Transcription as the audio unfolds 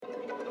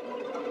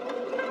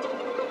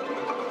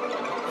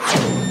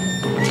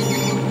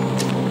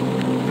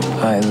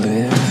I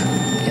live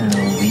in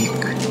the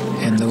weak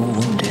and the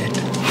wounded.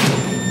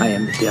 I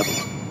am the devil,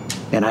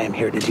 and I am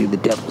here to do the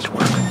devil's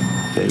work.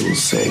 They will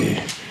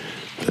say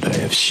that I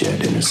have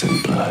shed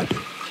innocent blood.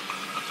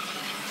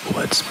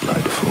 What's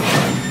blood for,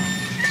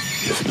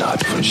 if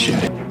not for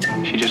shedding?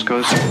 She just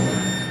goes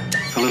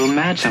a little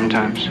mad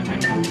sometimes.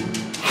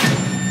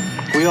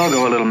 We all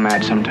go a little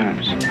mad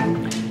sometimes.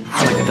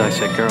 I like to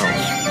dissect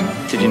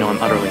girls. Did you know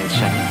I'm utterly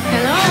insane?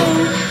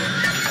 Hello?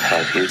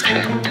 Have you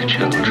checked the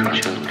children?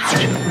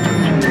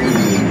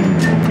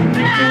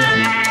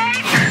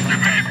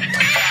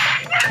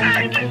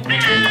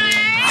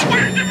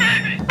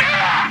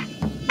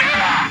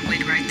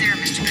 Wait right there,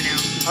 Mr. Bennell.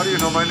 How do you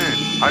know my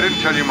name? I didn't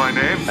tell you my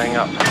name. Hang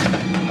up.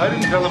 I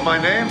didn't tell him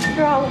my name.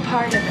 They're all a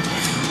part of it.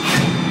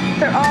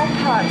 They're all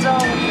pods,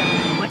 all of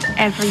them.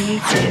 Whatever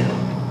you do,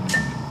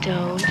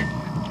 don't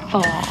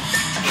fall.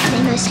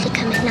 They mostly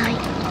come at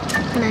night.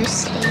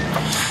 Mostly.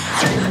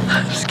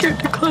 I'm scared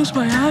to close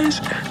my eyes.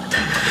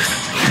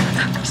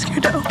 I'm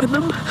scared to open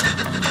them.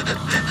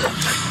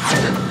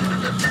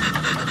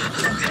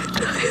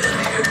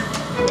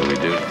 What do we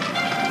do?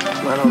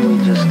 Why don't we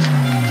just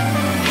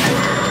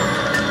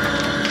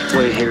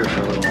wait here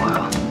for a little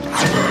while?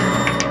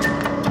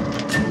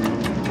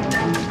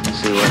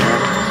 See what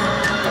happens.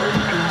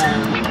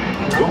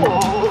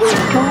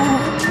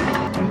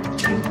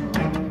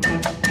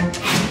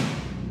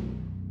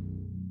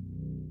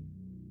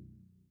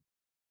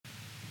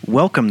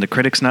 Welcome to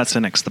Critics Not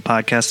Cynics, the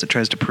podcast that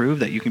tries to prove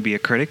that you can be a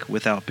critic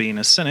without being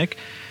a cynic.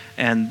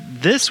 And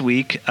this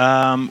week,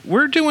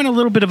 we're doing a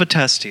little bit of a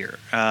test here.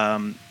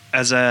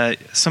 As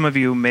some of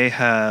you may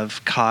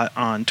have caught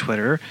on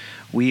Twitter,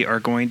 we are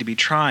going to be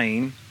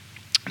trying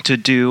to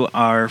do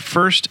our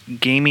first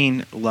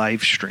gaming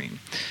live stream.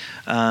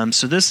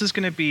 So this is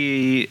going to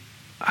be,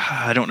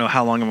 I don't know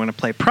how long I'm going to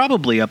play,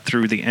 probably up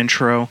through the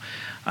intro.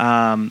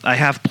 I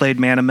have played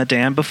Man of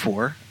Medan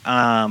before,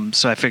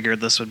 so I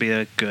figured this would be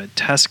a good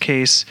test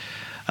case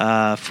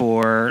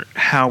for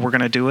how we're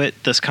going to do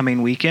it this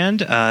coming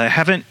weekend. I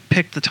haven't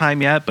picked the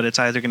time yet, but it's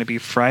either going to be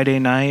Friday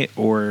night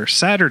or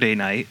Saturday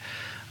night.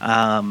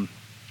 And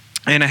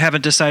I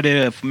haven't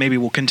decided if maybe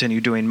we'll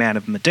continue doing Man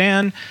of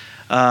Medan,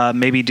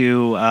 maybe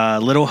do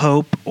Little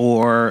Hope,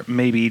 or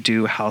maybe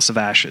do House of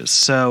Ashes.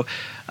 So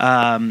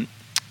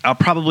I'll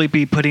probably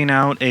be putting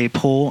out a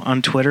poll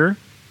on Twitter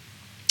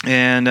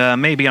and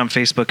maybe on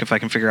Facebook if I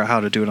can figure out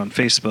how to do it on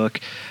Facebook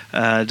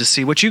to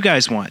see what you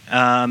guys want.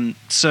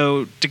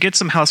 So to get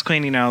some house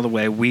cleaning out of the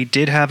way, we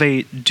did have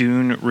a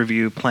Dune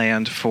review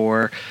planned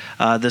for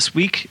this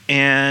week,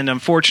 and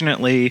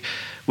unfortunately,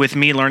 with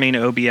me learning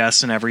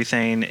OBS and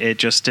everything, it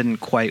just didn't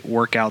quite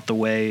work out the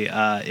way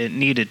it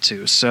needed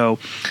to. So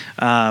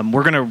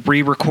we're going to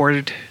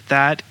re-record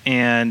that,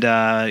 and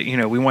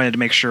we wanted to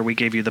make sure we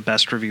gave you the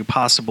best review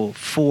possible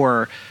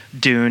for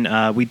Dune.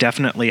 We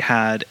definitely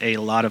had a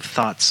lot of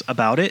thoughts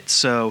about it,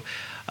 so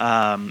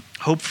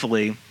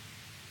hopefully,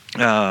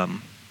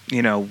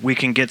 we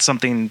can get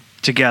something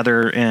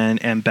together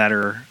and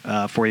better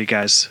for you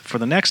guys for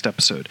the next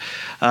episode.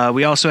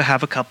 We also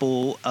have a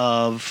couple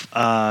of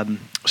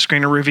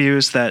screener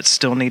reviews that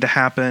still need to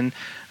happen.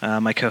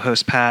 My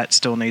co-host Pat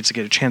still needs to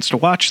get a chance to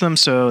watch them,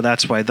 so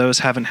that's why those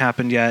haven't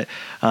happened yet.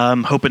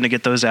 I'm hoping to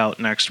get those out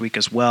next week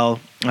as well,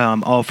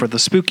 all for the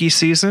spooky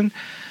season.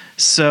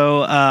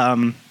 So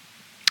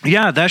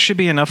that should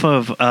be enough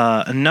of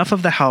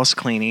the house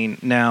cleaning.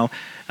 Now,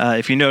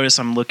 if you notice,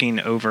 I'm looking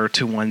over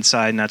to one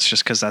side, and that's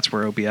just because that's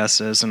where OBS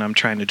is, and I'm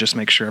trying to just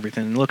make sure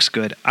everything looks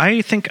good.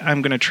 I think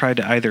I'm going to try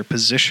to either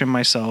position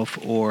myself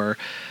or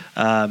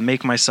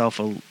make myself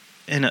a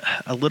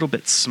little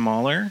bit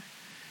smaller.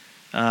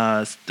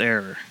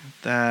 There,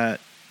 that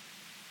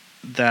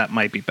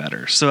might be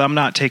better. So I'm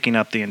not taking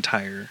up the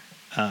entire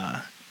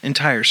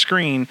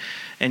screen,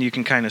 and you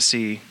can kind of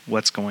see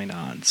what's going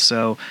on.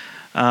 So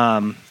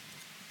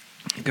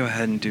go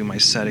ahead and do my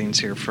settings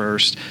here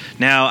first.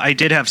 Now, I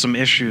did have some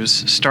issues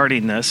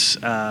starting this.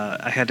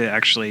 I had to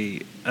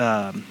actually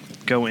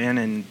go in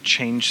and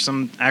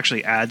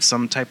add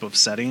some type of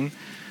setting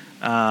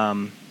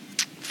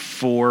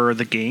for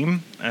the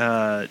game.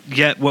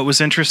 Yet what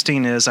was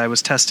interesting is I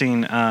was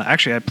testing,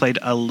 I played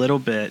a little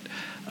bit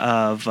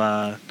of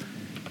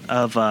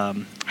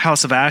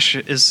House of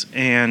Ashes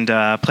and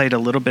played a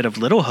little bit of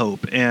Little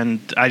Hope,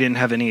 and I didn't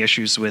have any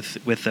issues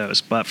with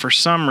those. But for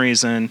some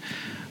reason,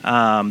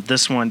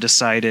 this one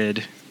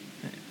decided,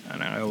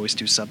 and I always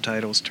do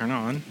subtitles, turn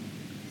on.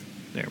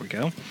 There we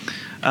go.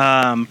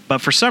 But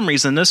for some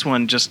reason, this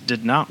one just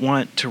did not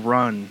want to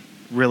run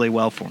really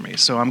well for me.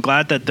 So I'm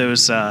glad that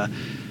those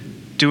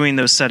doing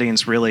those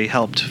settings really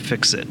helped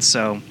fix it.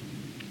 So,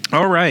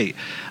 all right.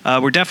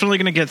 We're definitely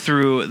going to get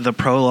through the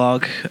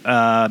prologue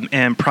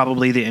and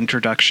probably the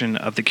introduction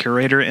of the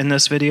curator in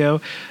this video.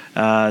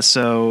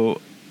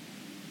 So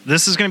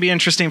this is going to be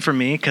interesting for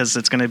me because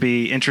it's going to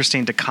be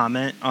interesting to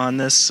comment on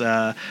this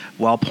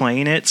while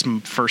playing it. It's my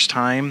first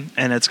time,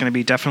 and it's going to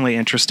be definitely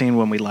interesting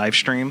when we live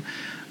stream.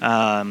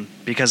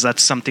 because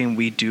that's something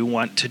we do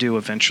want to do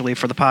eventually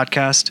for the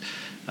podcast.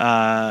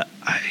 I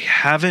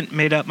haven't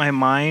made up my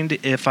mind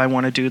if I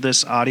want to do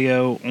this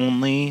audio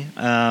only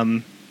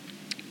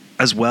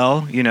as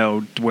well,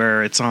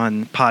 where it's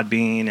on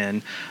Podbean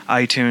and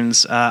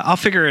iTunes. I'll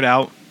figure it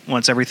out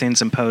once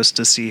everything's in post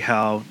to see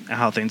how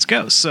things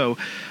go. So,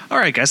 all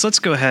right, guys, let's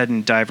go ahead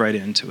and dive right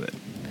into it.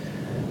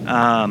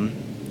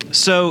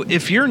 So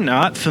if you're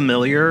not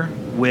familiar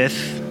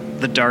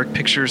with the Dark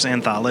Pictures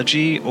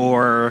Anthology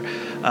or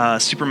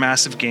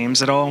Supermassive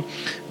Games at all,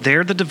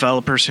 they're the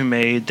developers who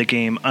made the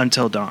game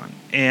Until Dawn.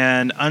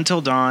 And Until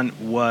Dawn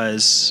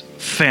was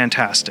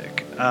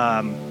fantastic.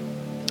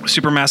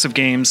 Supermassive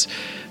Games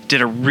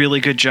did a really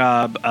good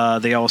job.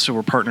 They also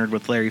were partnered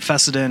with Larry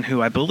Fessenden,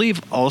 who I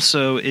believe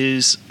also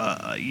is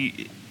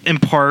in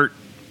part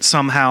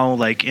somehow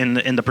like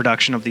in the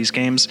production of these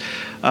games.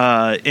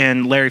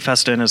 And Larry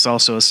Fessenden is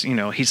also,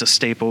 he's a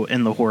staple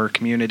in the horror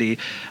community.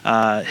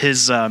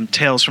 His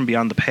Tales from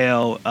Beyond the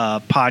Pale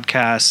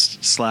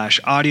podcast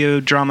 / audio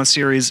drama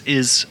series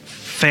is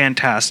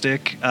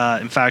fantastic.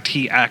 In fact,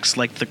 he acts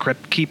like the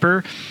Crypt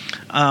Keeper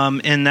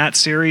in that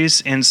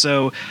series. And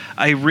so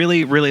I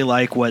really, really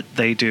like what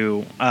they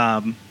do.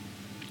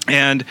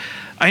 And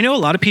I know a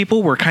lot of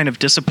people were kind of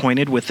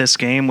disappointed with this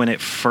game when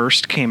it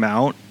first came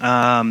out.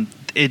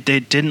 It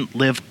didn't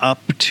live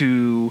up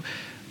to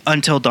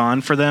Until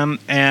Dawn for them.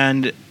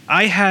 And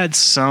I had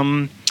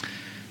some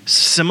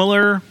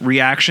similar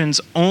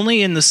reactions,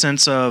 only in the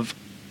sense of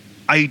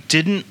I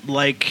didn't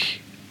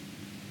like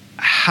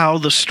how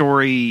the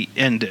story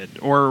ended,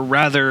 or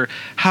rather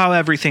how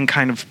everything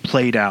kind of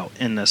played out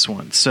in this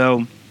one.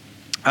 So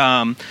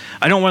I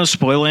don't want to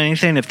spoil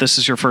anything if this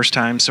is your first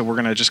time, so we're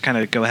going to just kind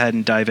of go ahead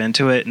and dive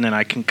into it, and then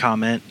I can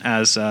comment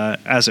as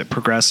it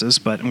progresses.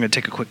 But I'm going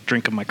to take a quick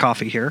drink of my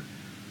coffee here.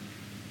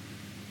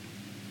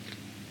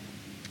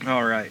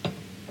 All right.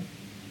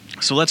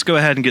 So let's go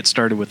ahead and get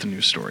started with the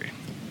news story.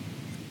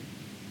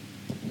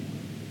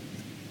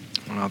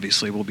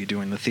 Obviously, we'll be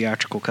doing the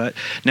theatrical cut.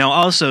 Now,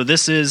 also,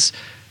 this is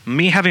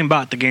me having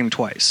bought the game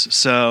twice.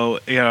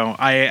 So,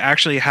 I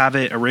actually have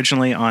it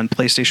originally on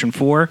PlayStation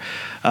 4,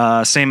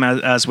 same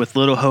as with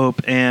Little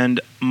Hope,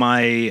 and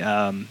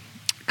my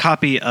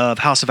copy of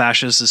House of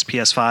Ashes is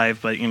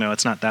PS5, but,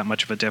 it's not that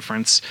much of a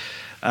difference.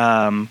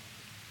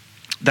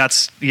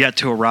 That's yet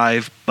to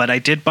arrive, but I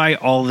did buy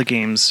all the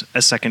games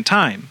a second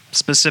time,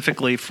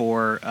 specifically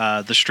for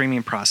the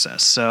streaming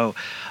process. So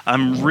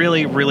I'm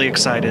really, really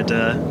excited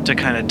to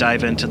kind of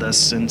dive into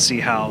this and see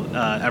how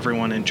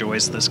everyone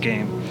enjoys this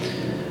game.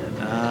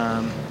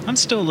 I'm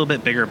still a little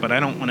bit bigger, but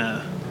I don't want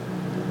to,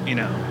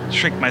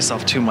 shrink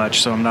myself too much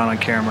so I'm not on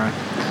camera.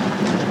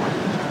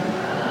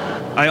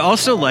 I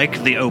also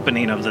like the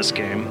opening of this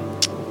game.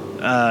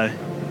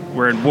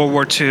 We're in World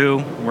War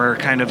II. We're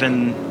kind of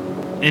in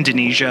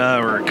Indonesia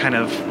or kind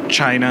of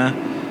China.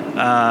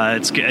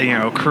 It's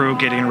crew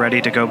getting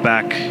ready to go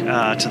back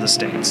to the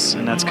States,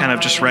 and that's kind of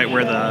just right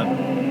where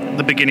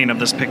the beginning of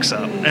this picks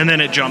up, and then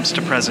it jumps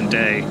to present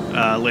day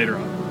later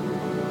on.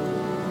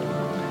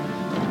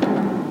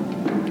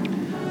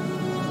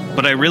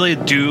 But I really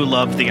do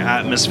love the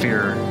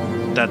atmosphere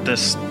that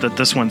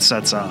this one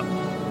sets up.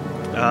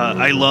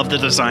 I love the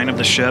design of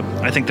the ship.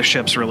 I think the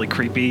ship's really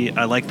creepy.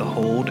 I like the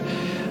hold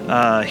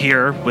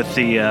here with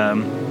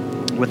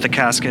the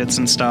caskets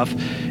and stuff.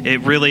 It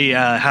really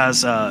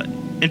has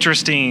an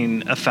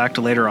interesting effect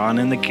later on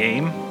in the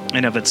game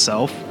in of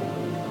itself.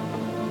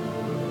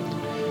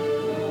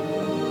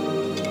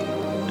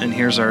 And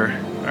here's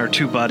our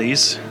two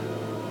buddies.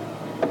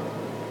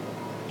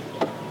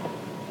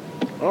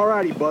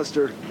 Alrighty,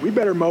 Buster. We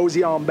better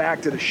mosey on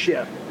back to the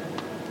ship.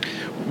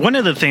 One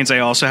of the things I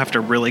also have to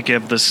really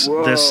give this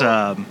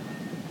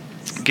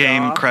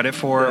game credit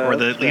for, or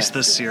at least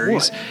this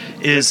series,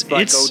 is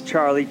its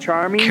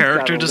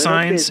character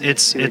designs,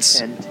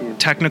 its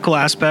technical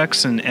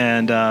aspects,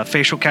 and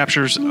facial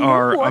captures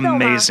are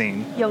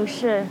amazing.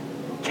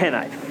 Can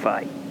I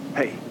fight?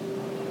 Hey,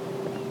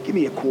 give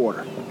me a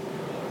quarter.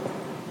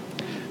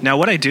 Now,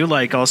 what I do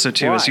like also,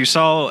 too, is you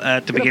saw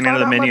at the beginning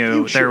of the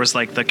menu, there was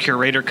like the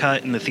curator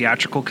cut and the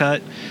theatrical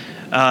cut.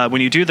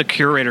 When you do the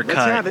curator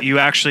cut, you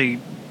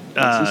actually...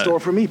 What's in store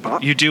for me,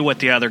 Pop? You do what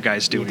the other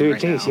guy's doing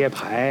right now.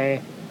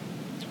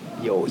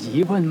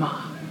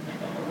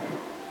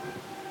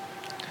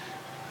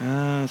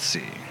 Let's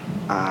see.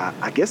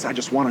 I guess I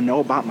just want to know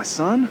about my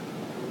son.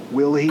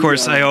 Will he? Of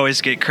course, I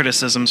always get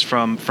criticisms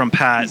from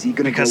Pat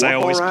because I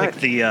always pick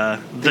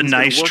the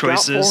nice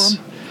choices,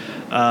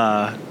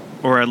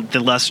 or the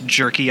less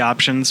jerky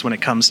options when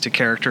it comes to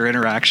character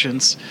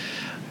interactions.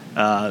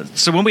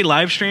 So when we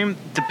live stream,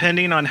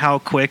 depending on how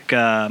quick,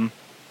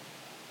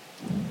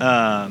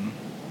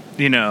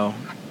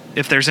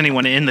 if there's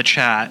anyone in the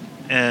chat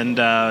and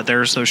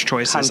there's those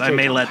choices, I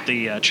may let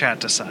the chat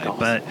decide.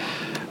 But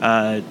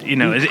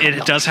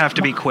it does have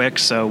to be quick,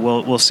 so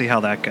we'll see how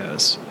that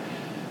goes.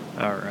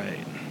 All right.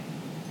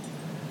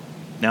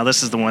 Now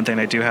this is the one thing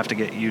I do have to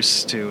get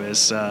used to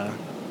is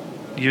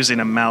using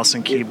a mouse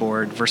and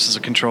keyboard versus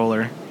a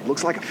controller.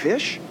 Looks like a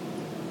fish.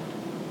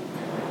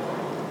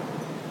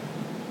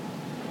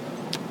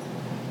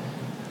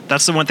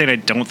 That's the one thing I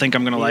don't think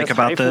I'm going to like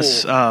about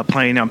this,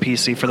 playing on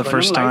PC for the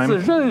first time,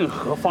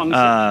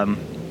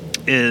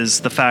 is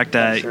the fact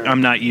that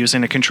I'm not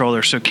using a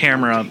controller, so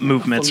camera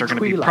movements are going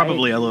to be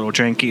probably a little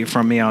janky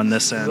from me on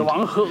this end.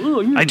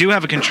 I do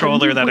have a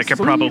controller that I could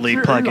probably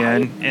plug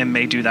in and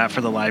may do that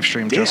for the live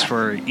stream just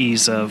for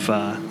ease of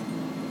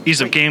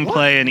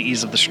gameplay and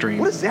ease of the stream.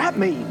 What does that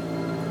mean?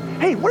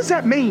 Hey, what does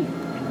that mean?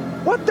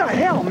 What the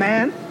hell,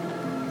 man?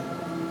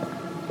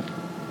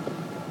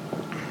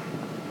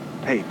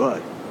 Hey,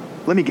 bud,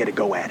 let me get a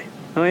go at it.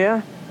 Oh,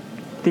 yeah?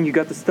 Think you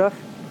got the stuff?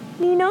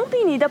 你能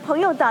比你的朋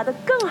友打得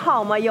更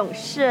好吗，勇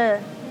士？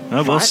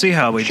 We'll see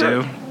how we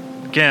do.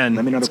 Again,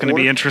 it's going to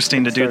be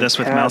interesting to do this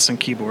with mouse and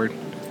keyboard.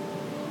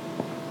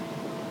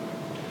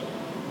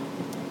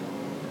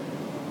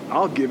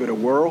 I'll give it a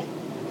whirl.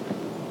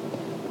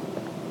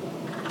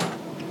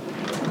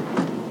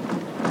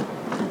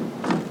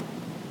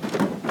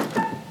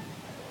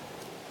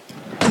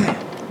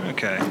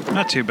 Okay,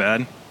 not too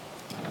bad.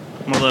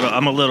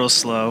 I'm a little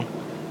slow.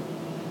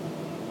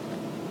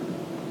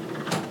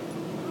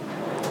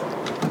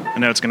 I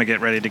know it's going to get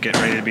ready to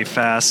be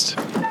fast.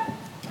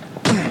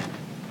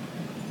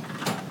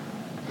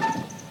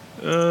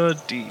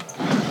 Deep.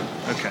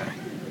 Okay.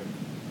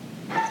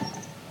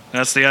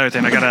 That's the other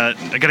thing. I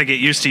gotta get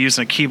used to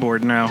using a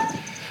keyboard now.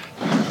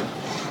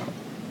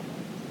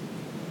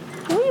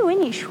 我以为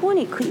你说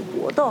你可以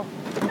搏斗。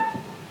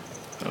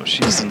 Oh,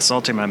 she's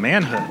insulting my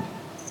manhood.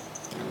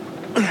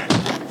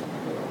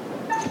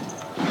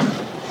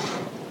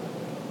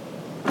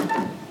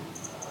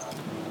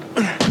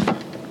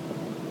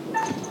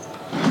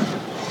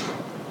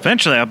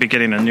 Eventually, I'll be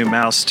getting a new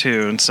mouse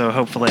too, and so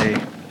hopefully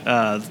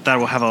that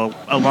will have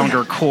a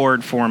longer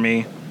cord for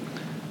me.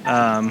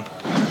 I'm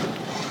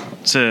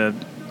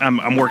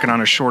working on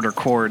a shorter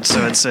cord,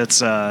 so it's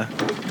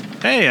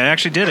hey, I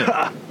actually did it.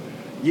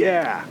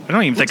 Yeah. I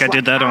don't even think I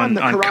did that on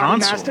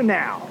console.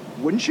 Now,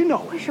 wouldn't you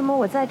know? 为什么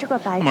我在这个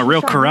白 I'm a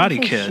real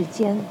karate kid.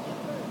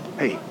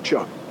 Hey,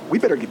 Chuck, we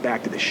better get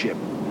back to the ship.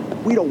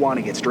 We don't want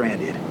to get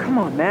stranded. Come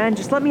on, man.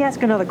 Just let me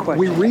ask another question.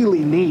 We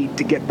really need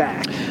to get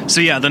back. So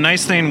yeah, the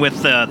nice thing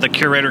with the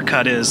curator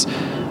cut is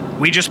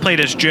we just played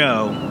as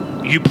Joe,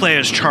 you play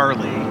as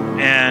Charlie,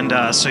 and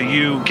so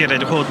you get a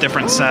whole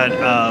different set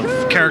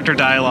of character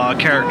dialogue,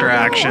 character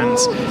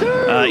actions.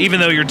 Even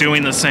though you're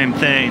doing the same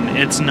thing,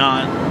 it's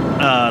not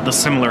the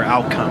similar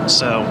outcome.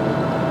 So,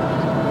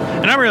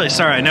 and I'm really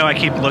sorry. I know I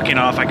keep looking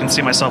off. I can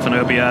see myself in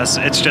OBS.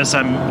 It's just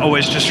I'm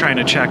always just trying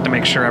to check to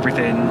make sure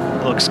everything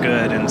looks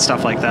good and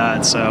stuff like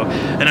that. So,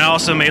 and I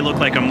also may look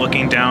like I'm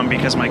looking down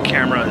because my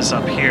camera is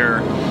up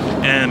here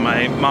and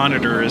my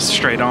monitor is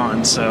straight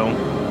on. So,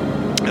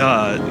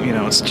 you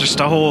know, it's just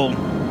a whole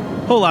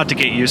lot to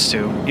get used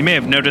to. You may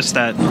have noticed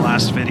that in the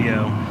last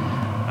video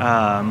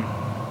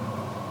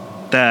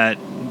that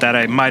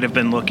I might have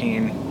been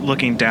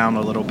looking down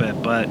a little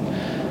bit, but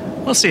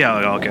we'll see how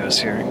it all goes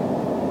here.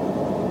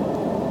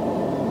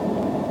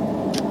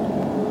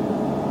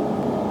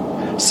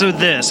 So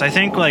this, I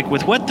think, like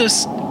with what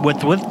this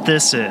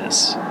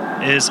is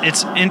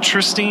it's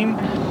interesting,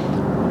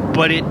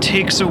 but it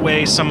takes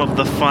away some of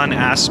the fun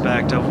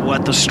aspect of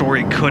what the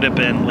story could have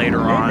been later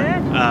on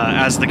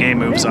as the game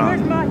moves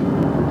on.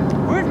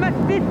 Where's my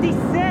 50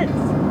 cents?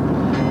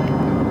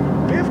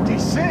 50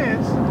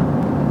 cents?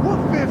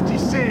 What 50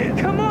 cents?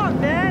 Come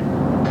on, man.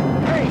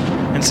 Hey.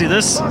 And see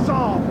this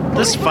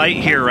fight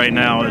here right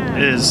now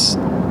is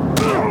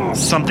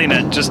something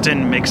that just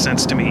didn't make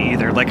sense to me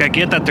either. Like, I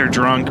get that they're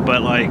drunk,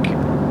 but like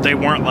they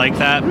weren't like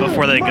that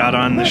before they got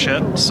on the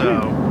ship.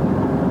 So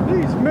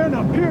these men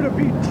appear to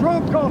be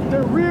drunk off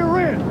their rear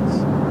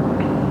ends.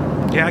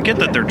 Yeah, I get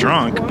that they're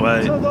drunk,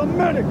 but to the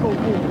medical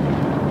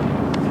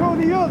ward. Throw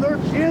the other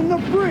in the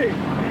brig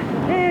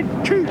and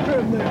keep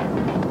him there.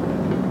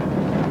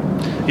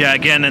 Yeah,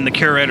 again in the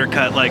curator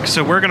cut, like,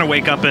 so we're gonna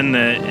wake up in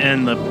the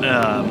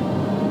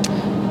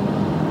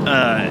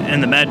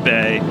med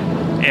bay,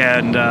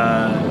 and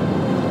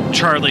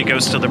Charlie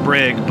goes to the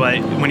brig. But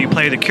when you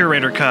play the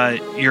curator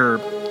cut, you're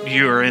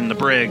in the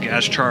brig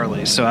as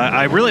Charlie. So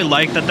I really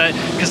like that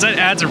because that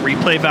adds a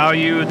replay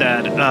value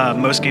that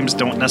most games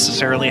don't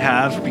necessarily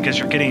have, because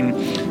you're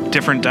getting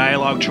different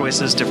dialogue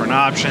choices, different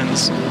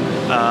options.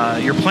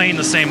 You're playing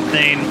the same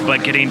thing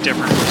but getting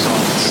different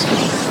results.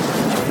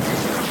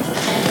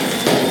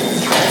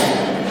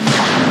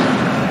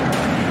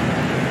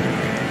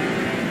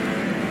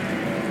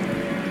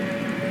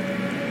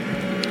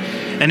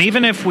 And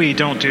even if we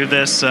don't do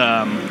this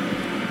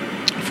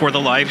for the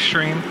live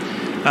stream,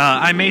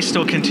 I may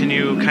still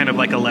continue kind of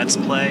like a let's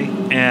play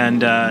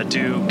and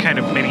do kind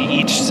of maybe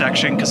each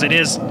section, because it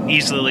is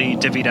easily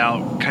divvied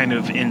out kind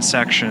of in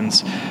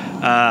sections.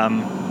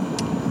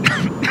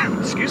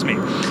 Excuse me.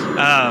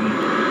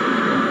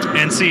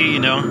 And see,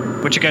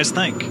 what you guys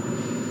think.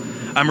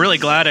 I'm really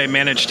glad I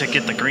managed to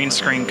get the green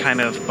screen kind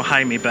of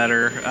behind me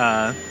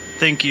better.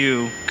 Thank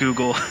you,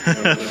 Google,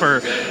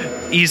 for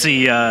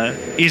easy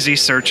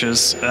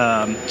searches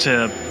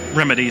to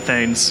remedy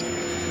things.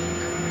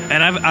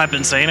 And I've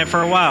been saying it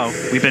for a while.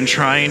 We've been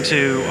trying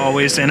to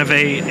always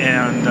innovate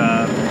and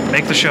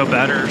make the show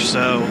better.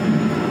 So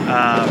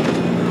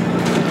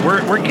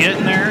we're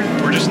getting there.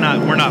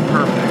 We're not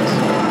perfect.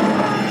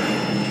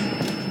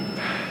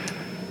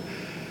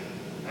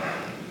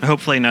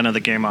 Hopefully none of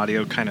the game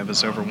audio kind of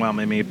is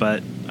overwhelming me,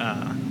 but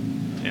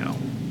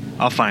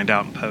I'll find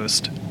out in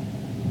post.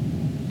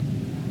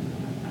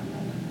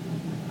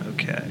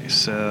 Okay,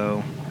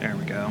 so there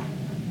we go.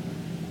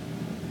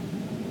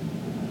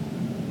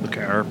 Look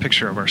at our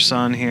picture of our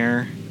son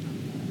here.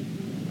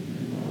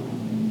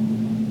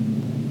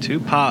 2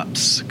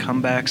 pops,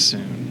 come back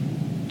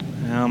soon.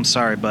 I'm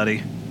sorry,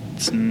 buddy.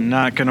 It's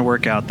not going to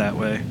work out that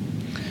way.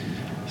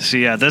 So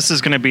yeah, this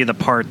is going to be the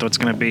part that's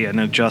going to be an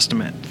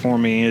adjustment for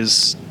me,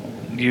 is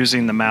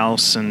using the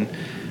mouse. And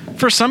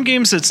for some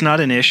games it's not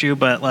an issue,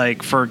 but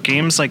like for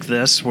games like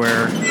this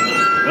where...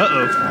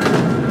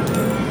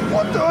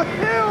 What the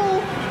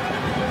hell?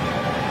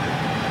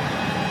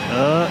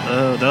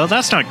 No,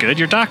 that's not good.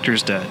 Your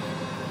doctor's dead.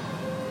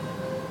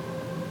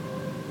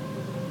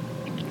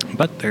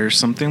 But there's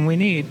something we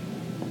need.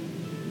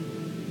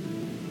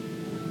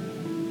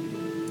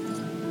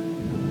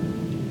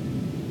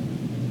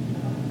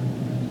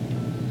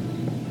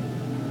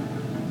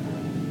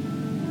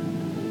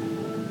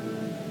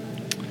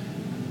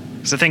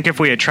 So I think if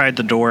we had tried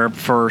the door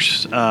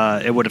first,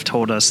 it would have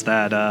told us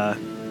that... I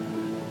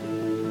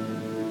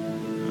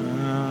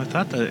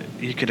thought that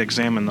you could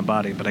examine the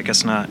body, but I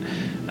guess not.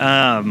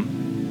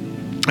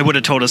 It would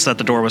have told us that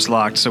the door was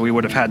locked, so we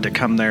would have had to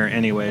come there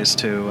anyways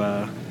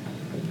to...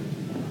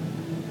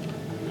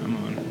 Come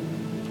on.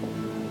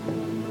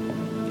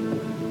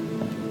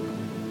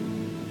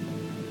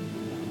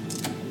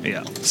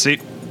 Yeah,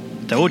 see?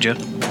 Told you.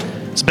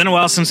 It's been a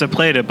while since I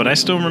played it, but I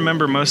still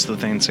remember most of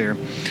the things here.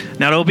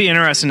 Now, it'll be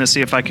interesting to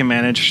see if I can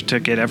manage to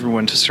get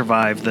everyone to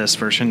survive this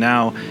version.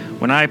 Now,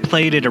 when I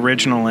played it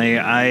originally,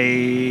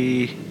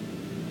 I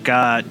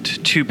got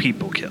 2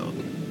 people killed.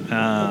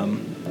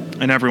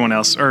 And everyone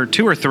else, or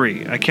 2 or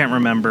 3. I can't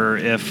remember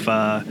if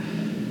one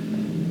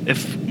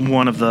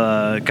of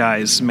the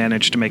guys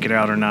managed to make it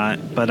out or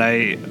not. But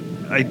I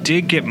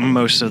did get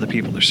most of the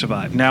people to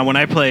survive. Now, when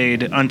I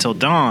played Until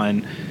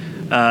Dawn...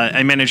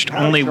 I managed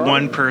only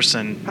one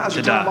person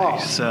to die,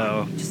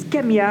 so... Just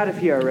get me out of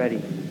here already.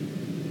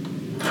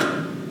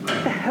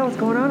 What the hell is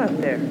going on up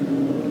there?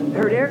 I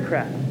heard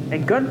aircraft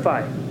and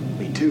gunfire.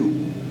 Me too.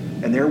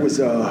 And there was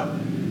a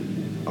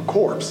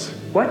corpse.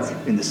 What?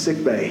 In the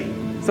sick bay.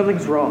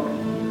 Something's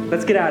wrong.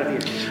 Let's get out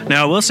of here.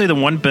 Now, I will say the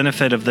one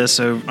benefit of this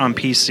on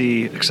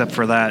PC, except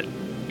for that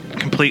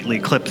completely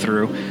clip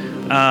through,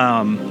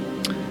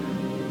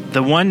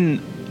 the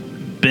one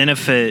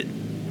benefit...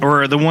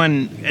 or the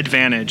one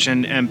advantage,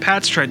 and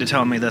Pat's tried to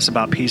tell me this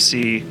about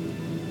PC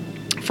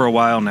for a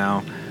while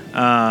now,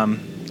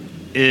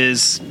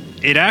 is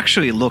it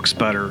actually looks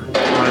better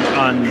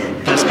on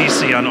this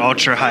PC on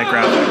ultra high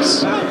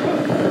graphics.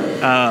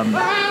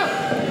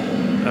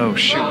 Oh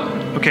shoot.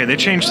 Okay, they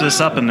changed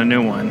this up in the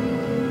new one.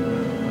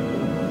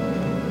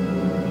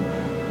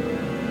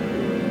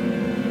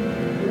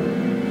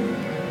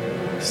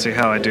 See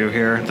how I do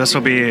here. This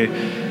will be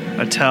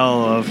a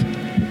tell of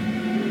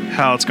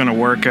how it's going to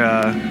work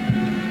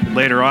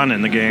later on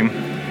in the game.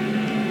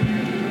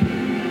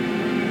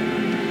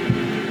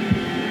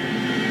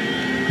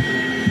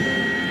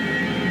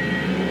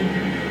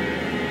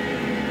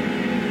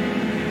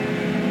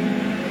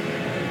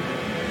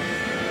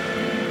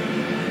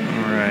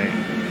 All right.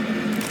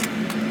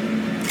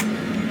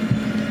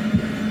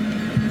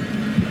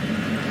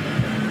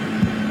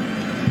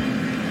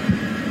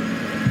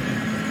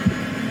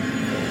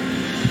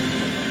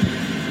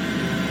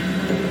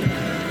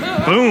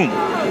 Boom.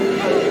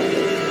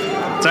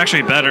 It's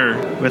actually better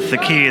with the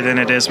key than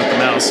it is with the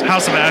mouse.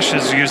 House of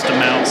Ashes used the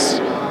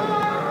mouse.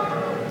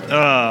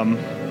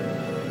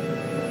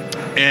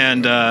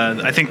 And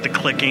I think the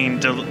clicking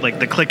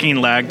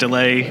lag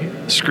delay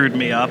screwed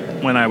me up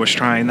when I was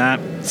trying that.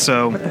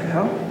 So what the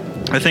hell?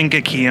 I think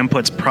a key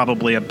input's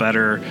probably a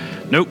better...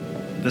 Nope,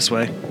 this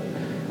way.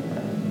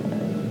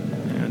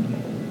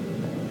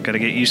 Got to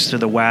get used to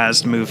the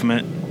WASD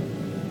movement.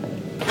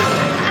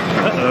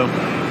 Uh-oh.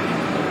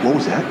 What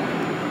was that?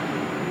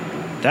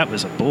 That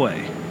was a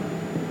boy.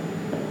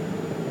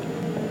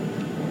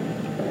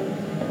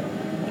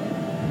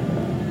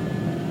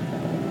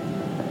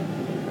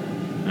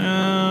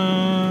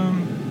 I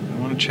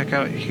want to check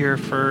out here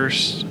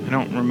first. I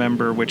don't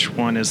remember which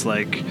one is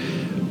like...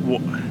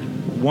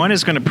 One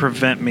is going to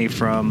prevent me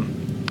from...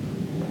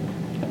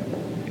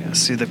 Yeah,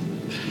 see the...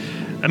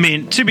 I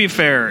mean, to be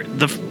fair,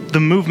 the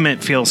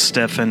movement feels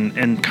stiff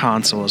in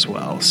console as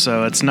well.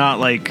 So it's not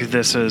like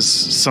this is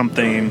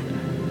something...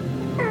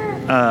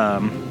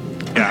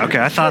 Yeah, okay,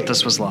 I thought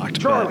this was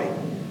locked, but...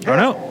 Oh,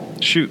 no.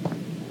 Shoot.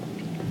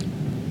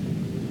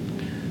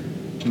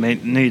 May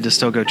need to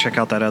still go check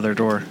out that other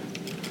door.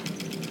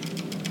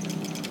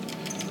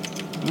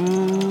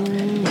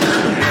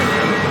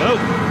 Oh!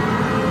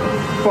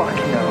 Fuck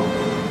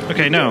no.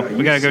 Okay, no.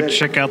 We gotta go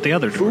check out the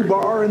other door.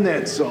 Fubar and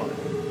then some.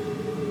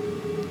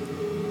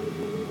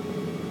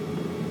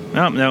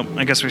 Oh, no.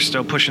 I guess we're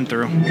still pushing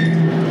through.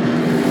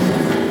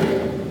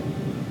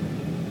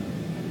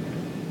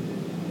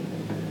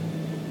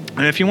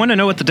 And if you want to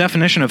know what the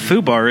definition of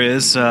FUBAR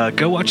is,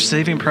 go watch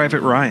Saving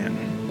Private Ryan.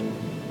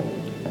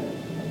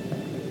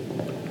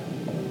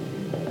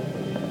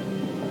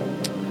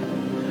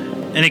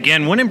 And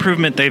again, one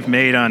improvement they've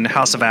made on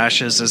House of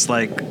Ashes is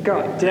like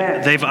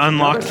they've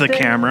unlocked the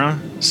camera,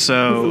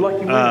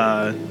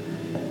 so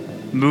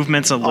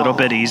movement's a little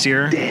bit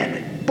easier. Damn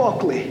it,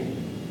 Buckley.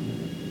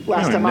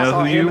 Last time know I saw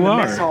who him in you the are.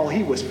 mess hall,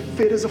 he was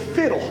fit as a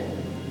fiddle.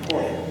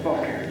 Poor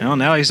fucker. Well,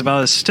 now he's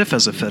about as stiff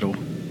as a fiddle.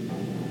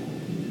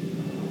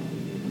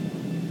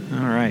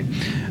 All right.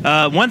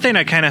 One thing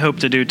I kind of hope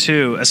to do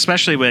too,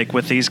 especially like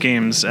with these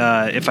games,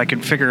 if I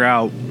can figure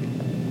out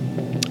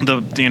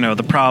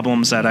the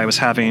problems that I was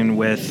having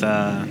with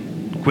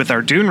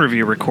our Dune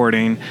review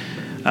recording,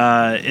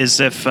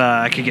 is if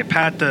I could get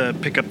Pat to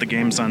pick up the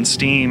games on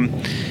Steam,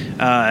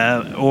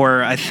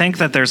 or I think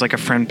that there's like a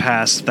friend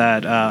pass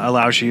that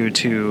allows you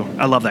to.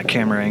 I love that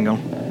camera angle.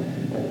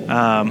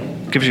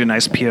 Gives you a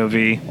nice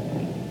POV.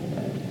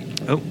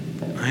 Oh,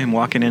 I am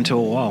walking into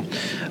a wall.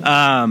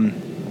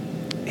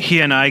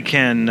 He and I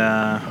can.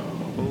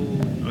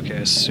 Okay, I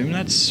assume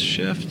that's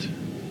shift.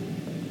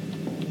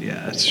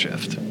 Yeah, it's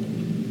shift.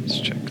 Let's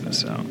check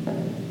this out.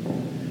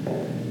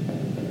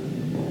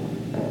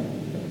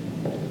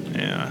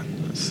 Yeah,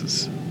 this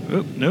is.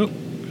 Oh, nope.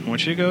 I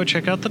want you to go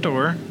check out the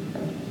door.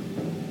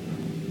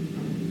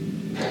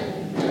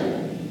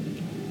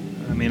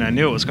 I mean, I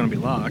knew it was going to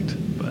be locked,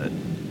 but.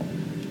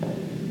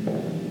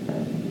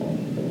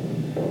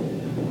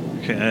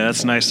 Okay,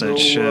 that's nice that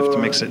shift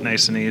makes it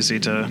nice and easy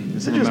to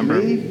Is it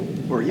remember. just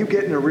me? Or are you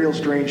getting a real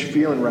strange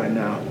feeling right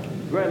now?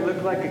 Do I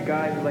look like a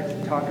guy who likes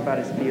to talk about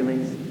his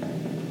feelings?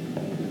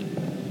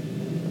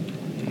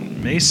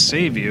 May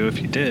save you if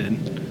you did.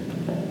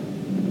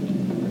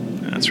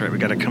 That's right, we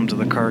gotta come to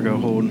the cargo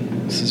hold.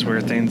 This is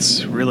where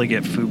things really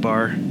get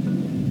FUBAR.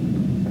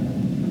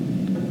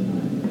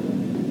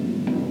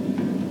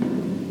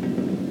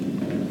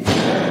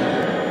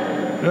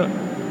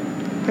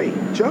 Hey,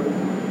 Chuck?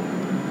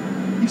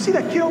 You see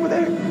that kid over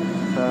there?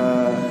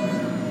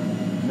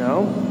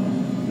 No.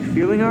 You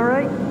feeling all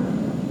right?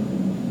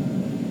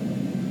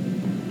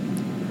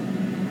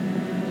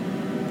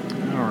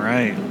 All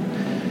right.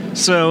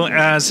 So,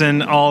 as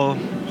in all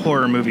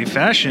horror movie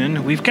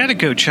fashion, we've got to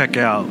go check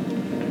out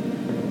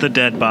the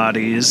dead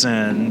bodies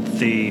and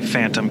the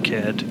Phantom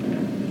Kid.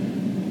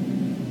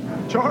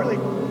 Charlie,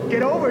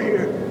 get over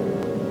here.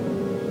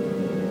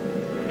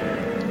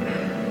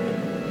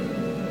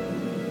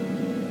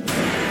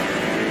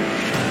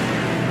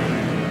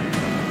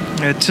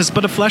 It's just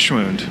but a flesh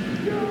wound.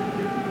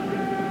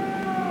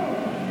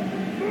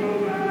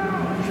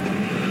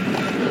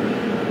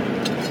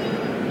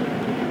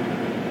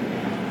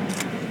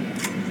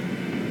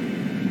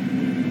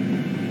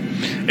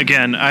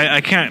 Again,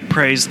 I can't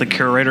praise the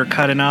curator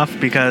cut enough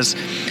because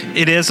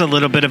it is a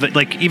little bit of it.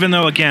 Like, even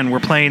though, again, we're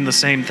playing the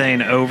same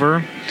thing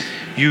over,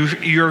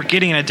 you're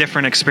getting a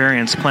different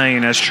experience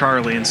playing as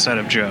Charlie instead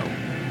of Joe.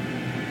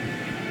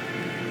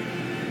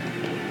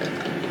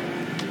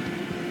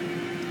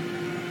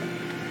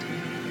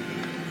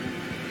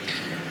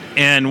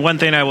 And one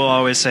thing I will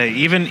always say,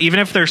 even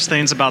if there's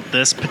things about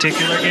this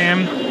particular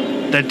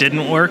game that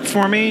didn't work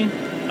for me,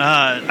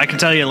 I can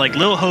tell you, like,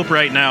 Little Hope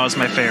right now is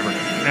my favorite.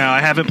 Now,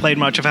 I haven't played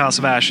much of House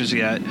of Ashes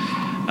yet,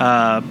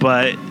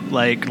 but,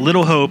 like,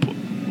 Little Hope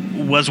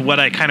was what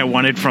I kind of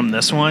wanted from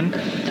this one.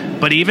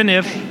 But even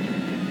if,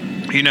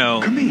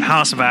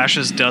 House of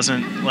Ashes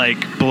doesn't,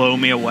 like, blow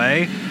me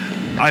away,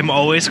 I'm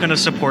always going to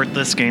support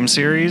this game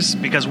series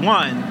because,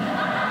 one,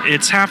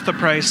 it's half the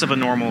price of a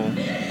normal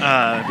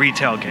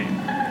retail game.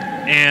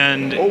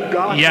 And, you've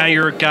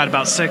got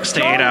about 6 to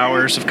 8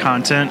 hours of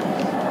content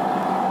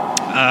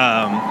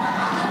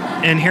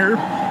in here,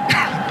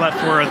 but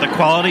for the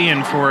quality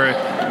and for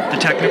the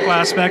technical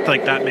aspect,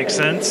 like, that makes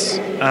sense.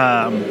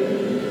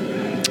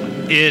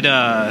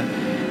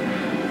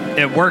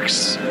 It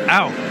works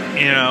out,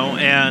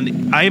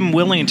 and I'm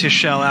willing to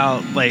shell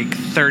out like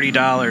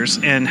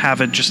 $30 and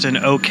have just an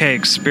okay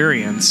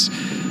experience,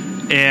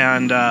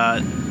 and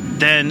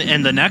then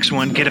in the next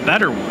one get a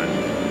better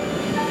one.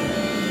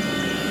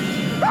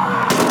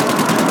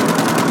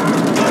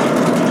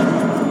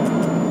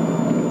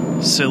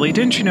 Silly,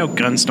 didn't you know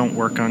guns don't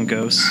work on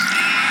ghosts?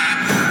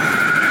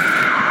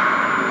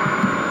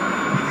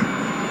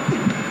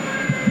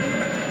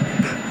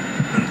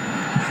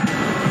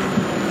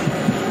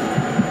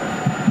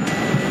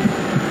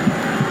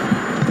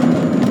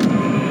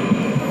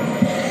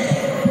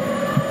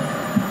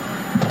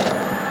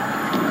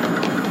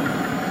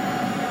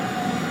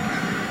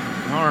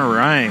 All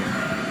right.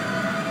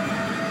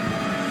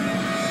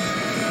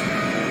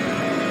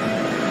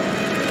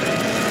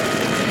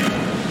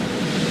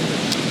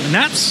 And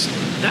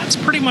that's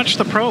pretty much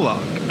the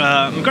prologue.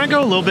 I'm going to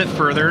go a little bit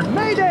further.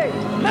 Mayday!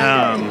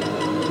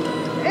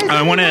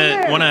 I want to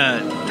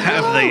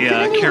have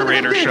the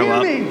curator show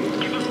up.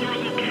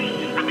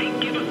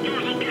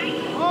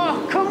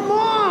 Oh, come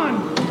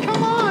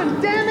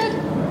on, damn it!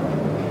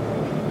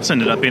 This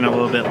ended up being a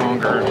little bit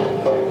longer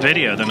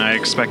video than I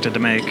expected to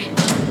make.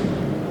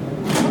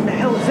 What the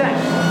hell is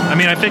that? I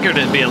mean, I figured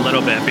it'd be a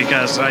little bit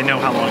because I know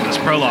how long this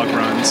prologue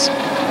runs.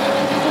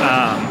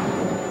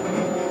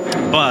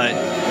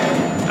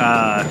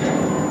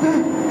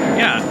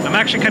 Yeah, I'm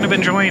actually kind of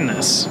enjoying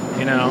this,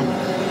 you know.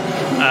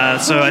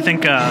 So I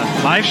think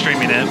live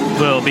streaming it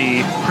will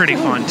be pretty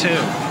fun too.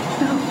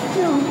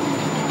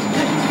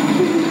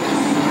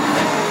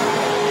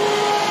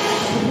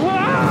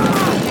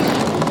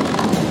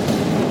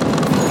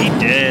 He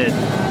did.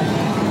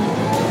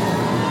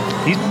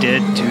 He's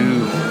dead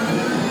too.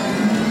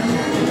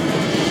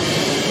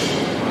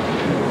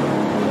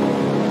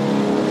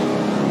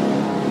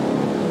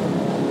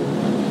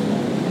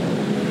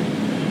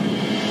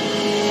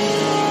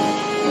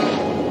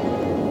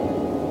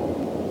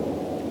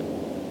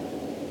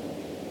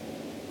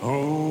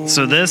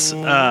 So this,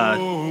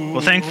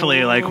 well,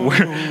 thankfully, like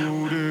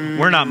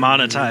we're not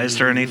monetized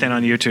or anything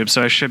on YouTube,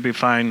 so I should be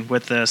fine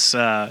with this.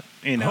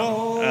 You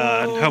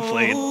know,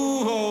 hopefully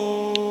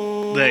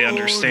they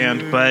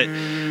understand. But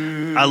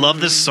I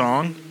love this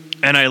song,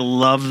 and I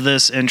love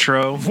this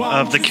intro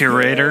of the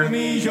Curator.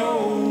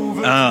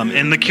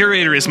 And the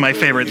Curator is my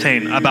favorite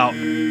thing about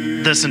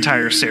this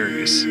entire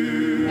series.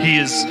 He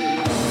is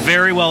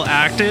very well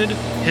acted.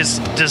 His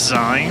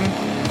design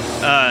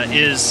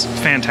is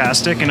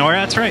fantastic. And oh,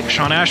 that's right,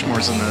 Shawn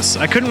Ashmore's in this.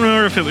 I couldn't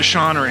remember if it was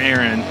Shawn or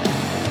Aaron.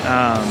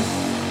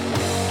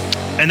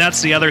 And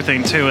that's the other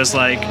thing too, is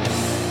like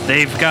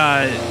they've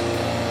got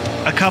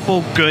a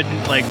couple good,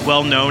 like,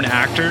 well-known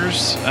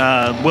actors.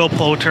 Will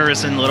Poulter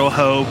is in Little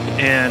Hope,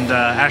 and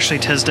Ashley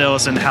Tisdale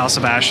is in House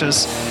of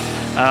Ashes.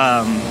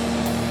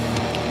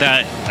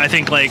 That I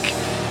think like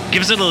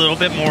gives it a little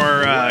bit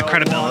more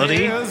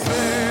credibility.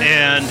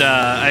 And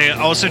I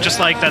also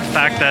just like that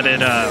fact that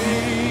it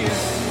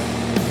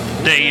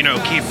they, you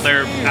know, keep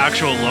their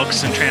actual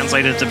looks and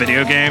translate it to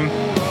video game.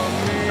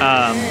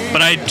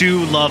 But I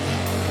do love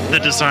the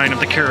design of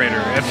the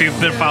Curator. If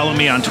you've been following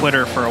me on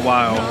Twitter for a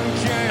while,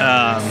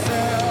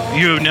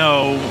 you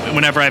know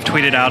whenever I've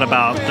tweeted out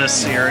about this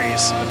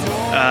series,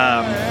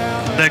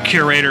 the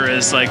Curator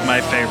is like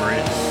my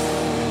favorite.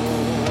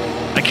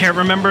 I can't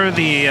remember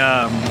the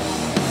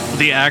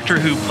actor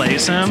who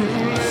plays him.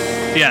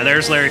 Yeah,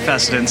 there's Larry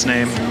Fessendon's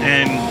name,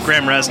 and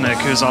Graham Resnick,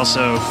 who's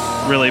also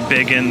really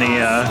big in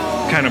the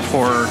kind of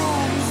horror.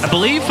 I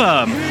believe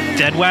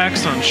Dead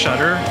Wax on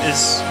Shudder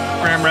is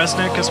Graham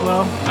Resnick as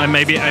well. I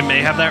may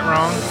have that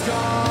wrong.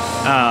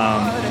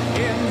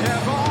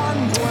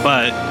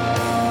 But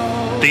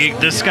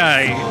this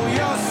guy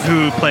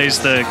who plays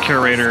the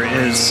Curator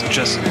is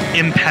just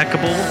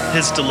impeccable.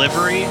 His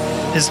delivery,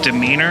 his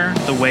demeanor,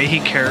 the way he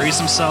carries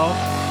himself,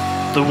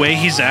 the way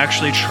he's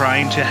actually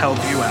trying to help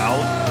you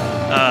out.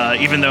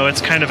 Even though it's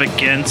kind of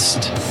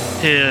against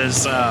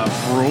his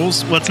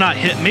rules. Well, it's not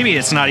maybe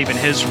it's not even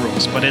his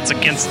rules, but it's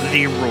against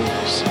the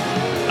rules.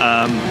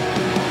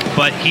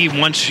 But he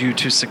wants you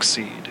to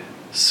succeed.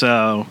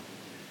 So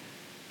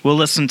we'll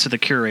listen to the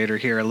Curator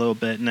here a little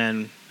bit, and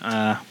then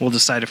we'll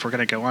decide if we're going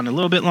to go on a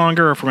little bit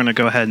longer or if we're going to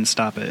go ahead and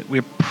stop it.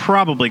 We're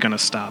probably going to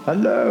stop.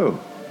 Hello.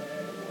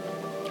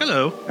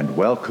 Hello. And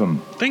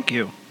welcome. Thank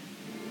you.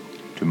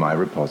 To my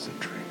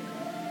repository.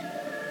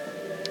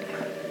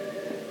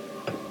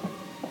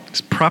 It's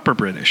proper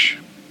British.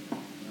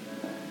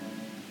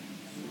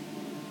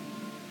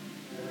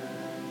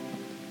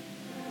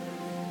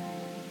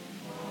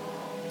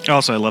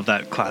 Also, I love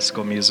that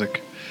classical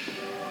music.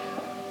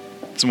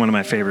 It's one of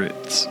my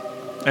favorites.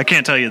 I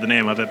can't tell you the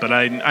name of it, but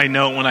I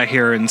know it when I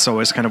hear it, and it's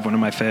always kind of one of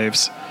my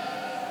faves.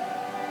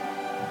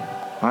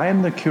 I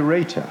am the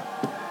Curator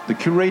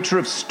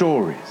of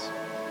stories.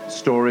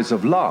 Stories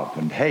of love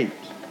and hate,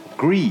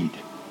 greed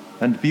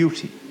and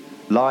beauty,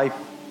 life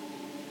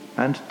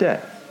and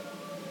death.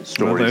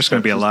 Well, there's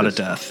going to be a lot of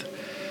death.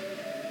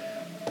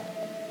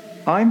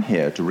 I'm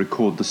here to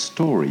record the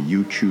story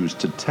you choose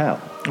to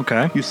tell.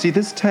 Okay. You see,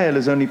 this tale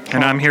is only part.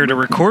 And I'm here to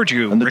record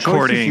you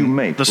recording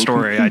the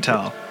story I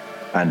tell.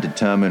 And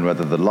determine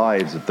whether the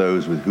lives of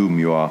those with whom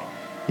you are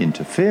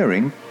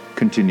interfering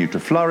continue to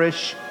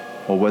flourish,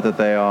 or whether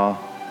they are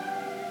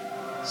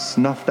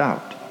snuffed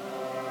out.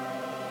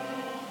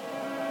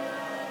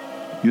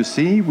 You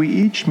see, we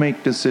each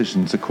make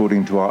decisions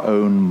according to our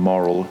own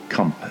moral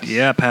compass.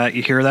 Yeah, Pat,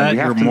 you hear that?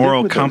 Your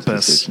moral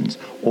compass.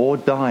 Or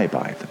die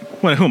by them.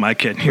 Well, who am I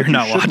kidding? You're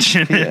not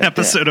watching an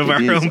episode of our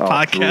own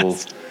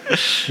podcast.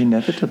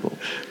 Inevitable.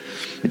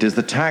 It is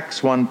the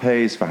tax one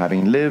pays for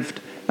having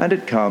lived, and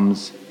it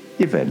comes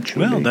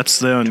eventually. Well, that's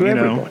the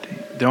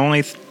the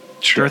only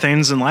sure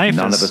things in life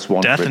None is of us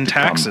want death for it and to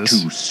come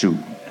taxes. Too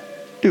soon.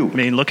 Do we? I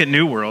mean, look at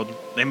New World.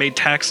 They made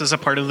taxes a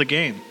part of the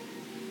game.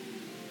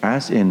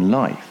 As in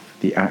life,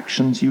 the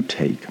actions you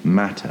take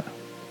matter.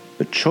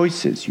 The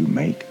choices you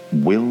make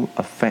will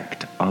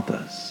affect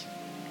others.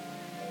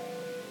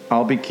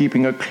 I'll be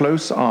keeping a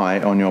close eye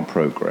on your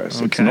progress.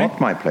 Okay. It's not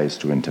my place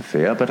to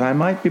interfere, but I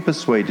might be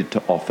persuaded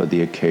to offer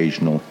the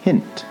occasional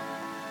hint.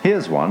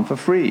 Here's one for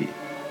free.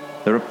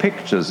 There are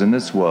pictures in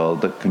this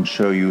world that can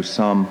show you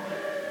some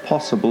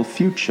possible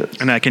futures.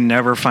 And I can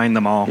never find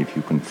them all. If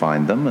you can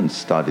find them and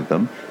study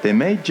them, they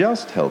may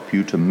just help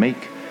you to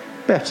make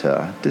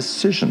better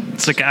decisions.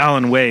 It's like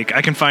Alan Wake.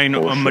 I can find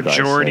a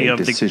majority of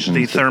the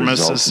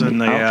thermoses in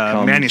the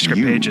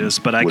manuscript pages,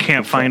 but I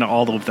can't find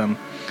all of them.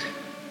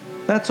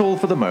 That's all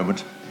for the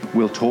moment.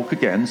 We'll talk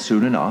again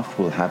soon enough.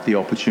 We'll have the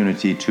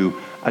opportunity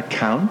to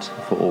account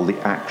for all the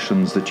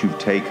actions that you've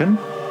taken,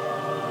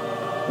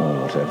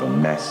 or whatever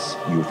mess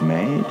you've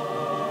made.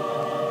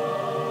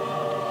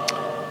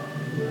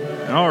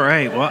 All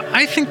right. Well,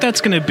 I think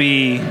that's going to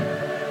be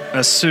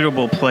a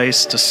suitable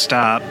place to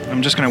stop.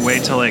 I'm just going to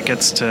wait till it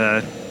gets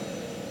to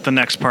the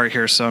next part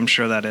here, so I'm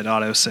sure that it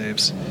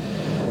auto-saves.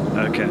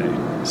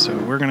 Okay. So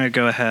we're going to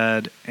go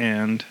ahead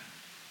and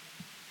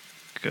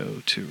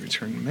go to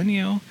return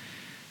menu.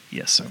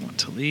 Yes, I want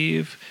to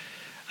leave.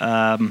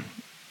 And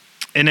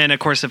then, of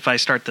course, if I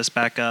start this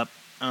back up,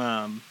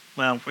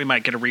 well, we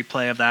might get a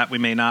replay of that. We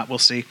may not. We'll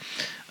see.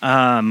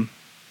 Let's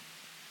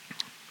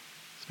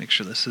make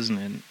sure this isn't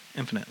an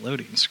infinite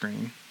loading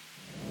screen.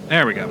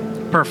 There we go.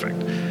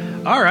 Perfect.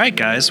 All right,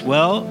 guys.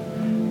 Well,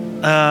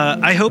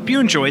 I hope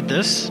you enjoyed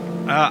this.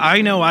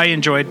 I know I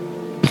enjoyed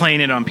playing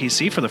it on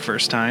PC for the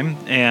first time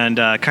and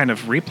kind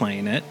of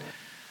replaying it.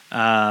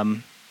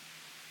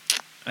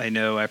 I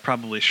know I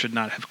probably should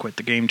not have quit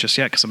the game just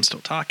yet because I'm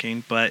still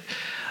talking, but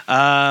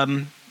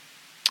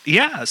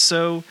yeah.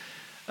 So,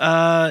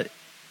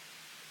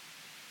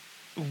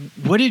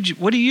 what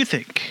do you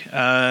think?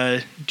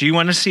 Do you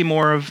want to see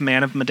more of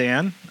Man of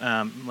Medan?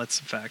 Let's,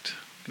 in fact,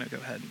 I'm gonna go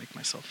ahead and make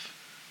myself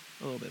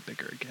a little bit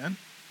bigger again.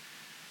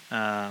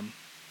 I'll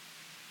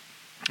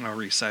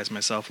resize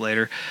myself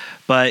later,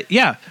 but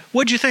yeah,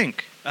 what'd you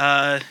think?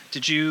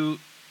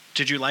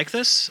 Did you like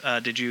this?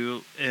 Did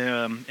you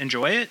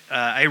enjoy it?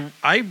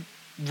 I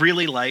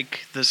really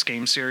like this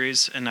game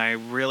series, and I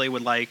really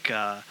would like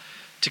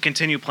to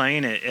continue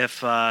playing it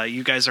if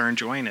you guys are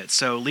enjoying it.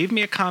 So leave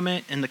me a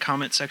comment in the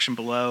comment section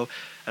below.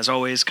 As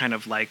always, kind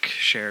of like,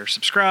 share,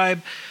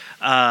 subscribe.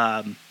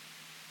 We're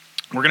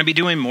going to be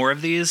doing more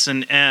of these,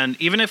 and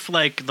even if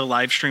like the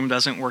live stream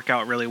doesn't work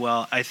out really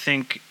well, I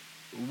think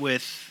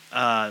with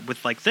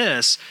like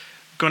this,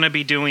 going to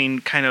be doing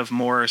kind of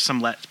more some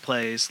let's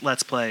plays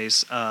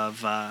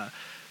of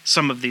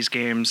some of these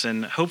games,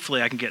 and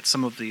hopefully I can get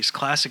some of these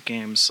classic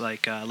games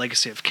like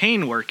Legacy of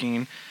Kain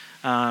working,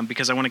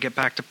 because I want to get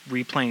back to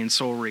replaying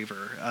Soul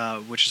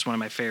Reaver, which is one of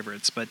my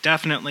favorites. But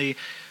definitely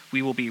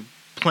we will be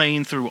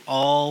playing through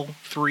all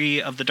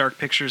 3 of the Dark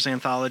Pictures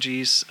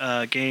anthologies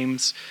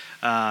games.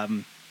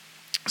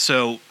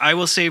 So I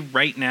will say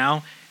right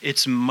now,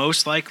 it's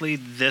most likely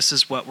this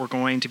is what we're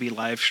going to be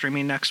live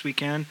streaming next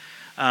weekend.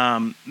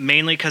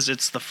 Mainly because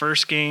it's the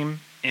first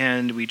game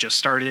and we just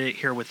started it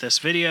here with this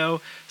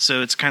video,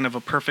 so it's kind of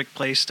a perfect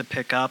place to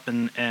pick up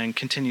and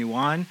continue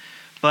on.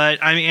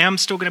 But I am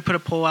still going to put a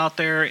poll out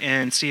there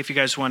and see if you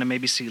guys want to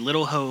maybe see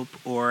Little Hope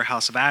or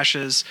House of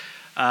Ashes.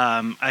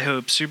 I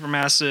hope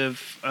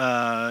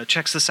Supermassive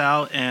checks this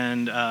out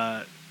and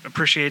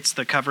appreciates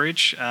the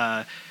coverage.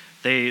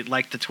 They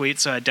liked the tweet,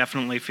 so I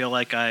definitely feel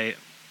like I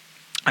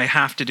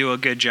have to do a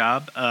good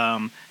job,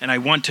 and I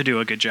want to do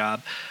a good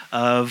job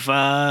of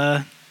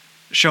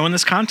showing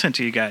this content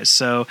to you guys.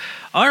 So,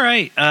 all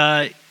right.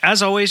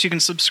 As always, you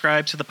can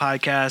subscribe to the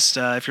podcast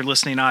if you're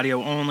listening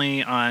audio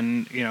only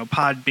on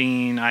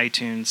Podbean,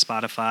 iTunes,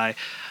 Spotify,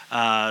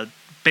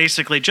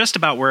 basically just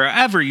about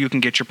wherever you can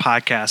get your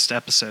podcast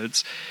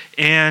episodes.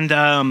 And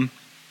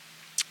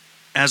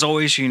as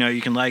always,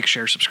 you can like,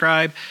 share,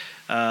 subscribe.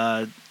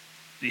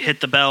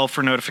 Hit the bell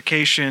for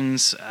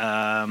notifications,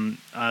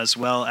 as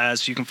well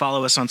as you can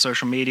follow us on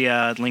social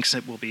media. Links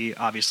will be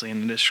obviously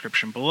in the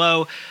description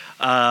below.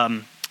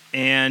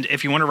 And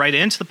if you want to write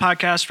into the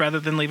podcast rather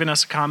than leaving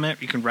us a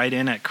comment, you can write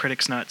in at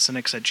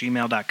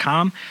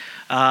criticsnotcynics@gmail.com.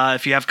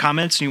 If you have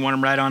comments and you want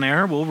them right on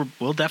air,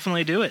 we'll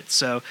definitely do it.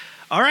 So,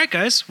 all right,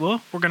 guys.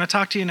 Well, we're going to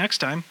talk to you next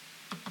time.